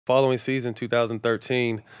Following season,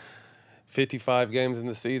 2013, 55 games in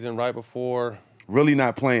the season right before. Really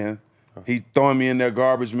not playing. He throwing me in there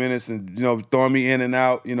garbage minutes and, throwing me in and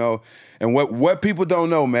out, And what people don't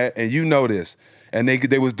know, Matt, and you know this, and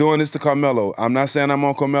they was doing this to Carmelo. I'm not saying I'm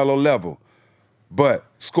on Carmelo level, but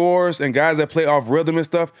scores and guys that play off rhythm and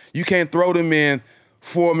stuff, you can't throw them in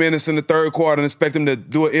 4 minutes in the third quarter and expect them to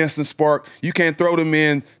do an instant spark. You can't throw them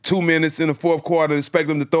in 2 minutes in the fourth quarter and expect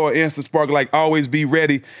them to throw an instant spark, like always be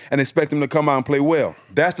ready and expect them to come out and play well.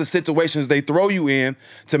 That's the situations they throw you in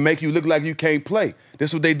to make you look like you can't play. This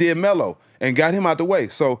is what they did Melo and got him out the way.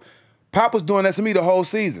 So Pop was doing that to me the whole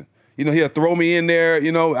season. He'll throw me in there,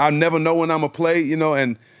 I never know when I'm going to play,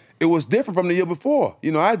 and it was different from the year before.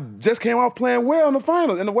 I just came off playing well in the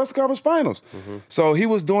finals, in the Western Conference Finals. Mm-hmm. So he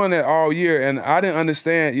was doing that all year, and I didn't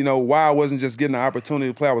understand, why I wasn't just getting the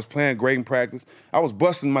opportunity to play. I was playing great in practice. I was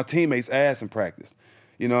busting my teammates' ass in practice.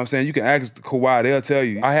 You know what I'm saying? You can ask Kawhi, they'll tell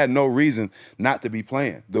you. I had no reason not to be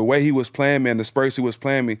playing. The way he was playing me and the Spurs he was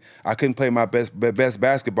playing me, I couldn't play my best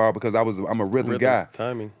basketball because I'm a rhythm guy.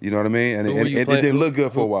 Timing. You know what I mean? And it didn't look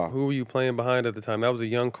good for a while. Who were you playing behind at the time? That was a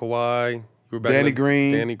young Kawhi. You were back Danny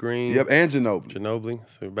Green. Yep, and Ginobili.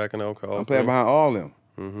 So you're back in Oklahoma. I'm playing behind all them.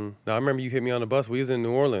 Mm-hmm. Now, I remember you hit me on the bus. We was in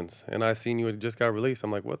New Orleans, and I seen you had just got released.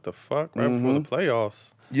 I'm like, what the fuck? Right before the playoffs.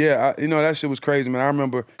 Yeah, that shit was crazy, man. I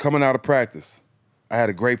remember coming out of practice. I had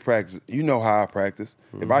a great practice. You know how I practice.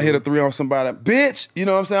 Mm-hmm. If I hit a three on somebody, bitch, you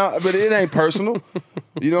know what I'm saying? But it ain't personal.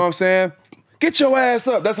 You know what I'm saying? Get your ass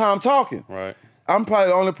up. That's how I'm talking. Right. I'm probably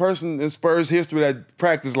the only person in Spurs history that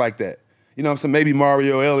practiced like that. You know what I'm saying? Maybe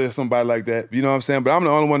Mario Elliott or somebody like that. You know what I'm saying? But I'm the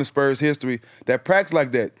only one in Spurs history that practiced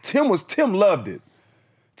like that. Tim loved it.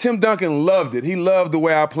 Tim Duncan loved it. He loved the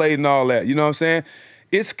way I played and all that. You know what I'm saying?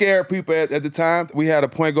 It scared people at the time. We had a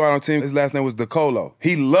point guard on the team. His last name was DeColo.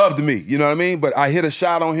 He loved me, you know what I mean? But I hit a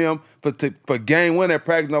shot on him for game one at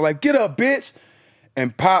practice, and I'm like, get up, bitch.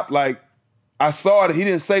 And Pop, I saw it. He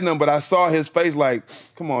didn't say nothing, but I saw his face like,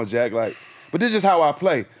 come on, Jack. But this is just how I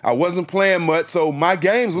play. I wasn't playing much, so my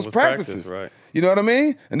games was practices. Right. You know what I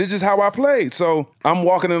mean? And this is just how I played. So I'm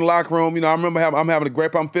walking in the locker room. I remember I'm having a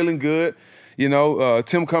great, I'm feeling good.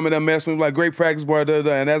 Tim coming and messing with me, like, great practice, boy,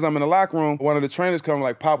 And as I'm in the locker room, one of the trainers come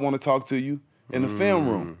like, Pop want to talk to you in the film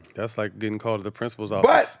room. That's like getting called to the principal's office.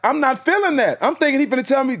 But I'm not feeling that. I'm thinking he finna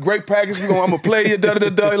tell me, great practice, I'm going to play you,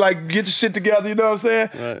 like, get your shit together, you know what I'm saying?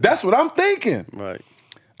 Right. That's what I'm thinking. Right.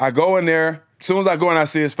 I go in there. As soon as I go in, I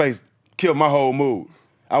see his face, kill my whole mood.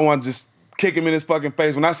 I want to just kick him in his fucking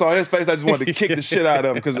face. When I saw his face, I just wanted to kick the shit out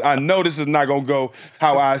of him because I know this is not going to go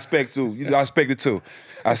how I expect it to.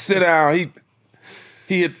 I sit down.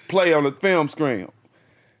 He hit play on the film screen.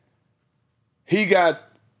 He got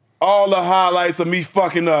all the highlights of me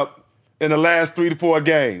fucking up in the last 3 to 4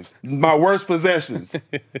 games. My worst possessions.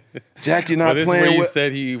 Jack, you're not playing with... where you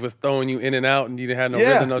said he was throwing you in and out and you didn't have no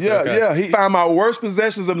rhythm. Yeah. He found my worst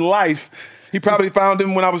possessions in life. He probably found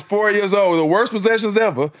them when I was 4 years old, the worst possessions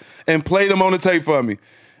ever, and played them on the tape for me.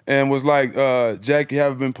 And was like, Jack, you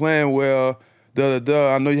haven't been playing well.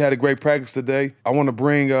 I know you had a great practice today. I want to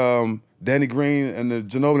bring... Danny Green and the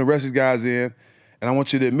Ginobili and the rest of these guys in, and I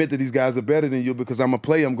want you to admit that these guys are better than you because I'm going to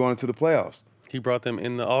play them going to the playoffs. He brought them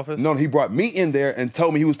in the office? No, he brought me in there and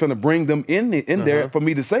told me he was going to bring them in there for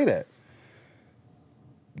me to say that.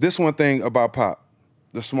 This one thing about Pop,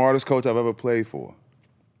 the smartest coach I've ever played for.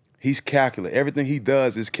 He's calculated. Everything he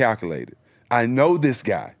does is calculated. I know this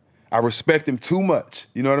guy. I respect him too much.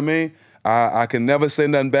 You know what I mean? I can never say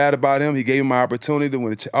nothing bad about him. He gave me my opportunity to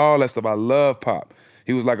win all that stuff. I love Pop.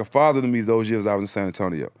 He was like a father to me those years I was in San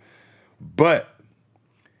Antonio. But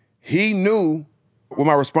he knew what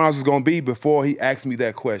my response was going to be before he asked me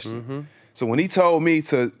that question. Mm-hmm. So when he told me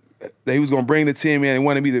that he was going to bring the team in and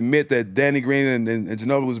wanted me to admit that Danny Green and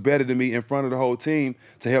Ginobili was better than me in front of the whole team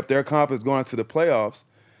to help their confidence going to the playoffs,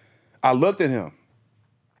 I looked at him.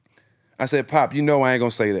 I said, Pop, you know I ain't going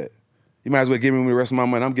to say that. You might as well give me the rest of my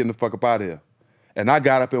money. I'm getting the fuck up out of here. And I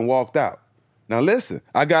got up and walked out. Now listen,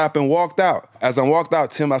 I got up and walked out. As I walked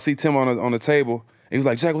out, I see Tim on the table. And he was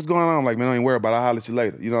like, Jack, what's going on? I'm like, man, don't even worry about it. I'll holler at you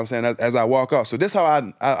later. You know what I'm saying? As I walk out. So this is how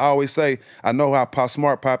I always say, I know how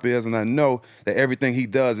smart Pop is, and I know that everything he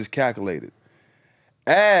does is calculated.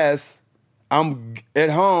 As I'm at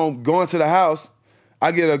home going to the house,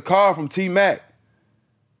 I get a call from T-Mac.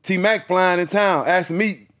 T-Mac flying in town, asking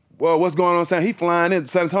me, well, what's going on? He flying in.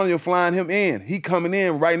 San Antonio flying him in. He coming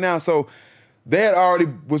in right now. So they had already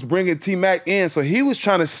was bringing T-Mac in, so he was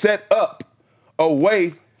trying to set up a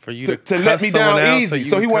way for you to let me down easy.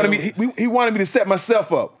 So he wanted me to set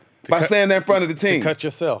myself up. by saying that in front of the team. To cut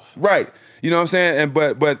yourself. Right. You know what I'm saying? And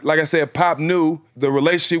but like I said, Pop knew the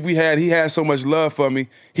relationship we had. He had so much love for me.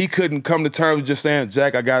 He couldn't come to terms with just saying,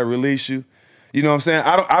 Jack, I gotta release you. You know what I'm saying?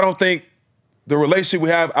 I don't think the relationship we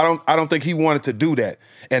have, I don't think he wanted to do that.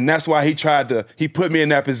 And that's why he put me in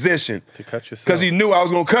that position. To cut yourself. Because he knew I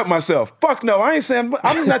was gonna cut myself. Fuck no, I ain't saying,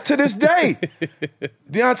 I'm not to this day.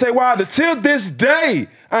 Deontay Wilder, till this day,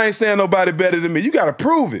 I ain't saying nobody better than me. You gotta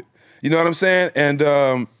prove it. You know what I'm saying? And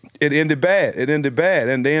it ended bad.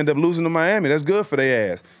 And they ended up losing to Miami. That's good for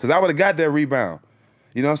their ass. Because I would have got that rebound.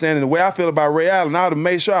 You know what I'm saying? And the way I feel about Ray Allen, I would have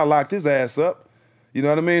made sure I locked his ass up. You know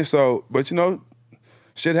what I mean? So, but you know,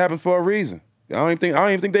 shit happened for a reason. I don't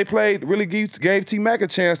even think they really gave T-Mac a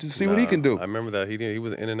chance to see what he can do. I remember that. He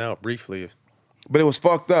was in and out briefly. But it was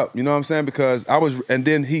fucked up, you know what I'm saying? Because and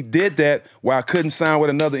then he did that while I couldn't sign with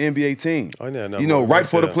another NBA team. Oh, yeah, no, you know, right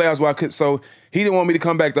before the playoffs, where I could. So he didn't want me to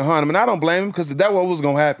come back to hunt him, and I don't blame him because that's what was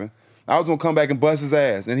gonna happen. I was gonna come back and bust his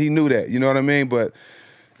ass, and he knew that. You know what I mean? But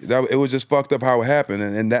it was just fucked up how it happened,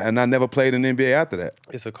 and I never played in the NBA after that.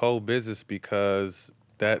 It's a cold business because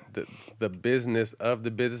the business of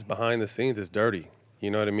the business behind the scenes is dirty.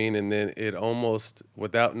 You know what I mean? And then it almost,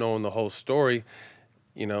 without knowing the whole story,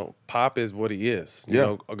 you know, Pop is what he is. You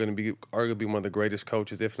know, are going to be arguably one of the greatest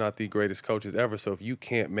coaches, if not the greatest coaches ever. So if you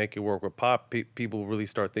can't make it work with Pop, people really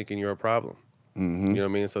start thinking you're a problem. Mm-hmm. You know what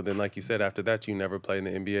I mean? So then, like you said, after that, you never played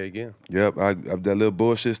in the NBA again. Yep, I've that little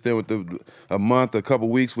bullshit stint with a couple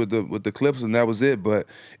weeks with the Clippers, and that was it. But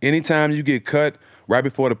anytime you get cut right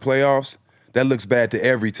before the playoffs, that looks bad to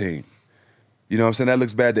every team. You know what I'm saying? That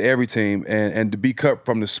looks bad to every team. And to be cut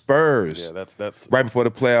from the Spurs that's right before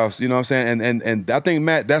the playoffs, you know what I'm saying? And I think,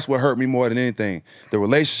 Matt, that's what hurt me more than anything. The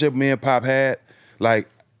relationship me and Pop had, like,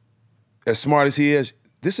 as smart as he is,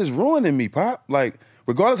 this is ruining me, Pop. Like,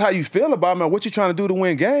 regardless how you feel about me or what you're trying to do to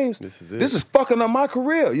win games, this is fucking up my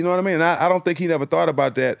career. You know what I mean? And I don't think he never thought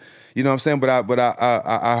about that. You know what I'm saying? But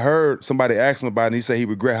I heard somebody ask him about it, and he said he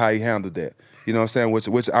regret how he handled that. You know what I'm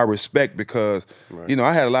saying? Which I respect because, you know,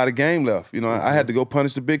 I had a lot of game left. You know, I had to go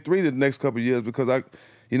punish the big three the next couple of years because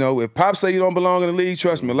you know, if Pop say you don't belong in the league,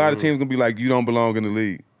 trust me, a lot of teams gonna be like, you don't belong in the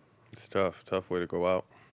league. It's tough way to go out.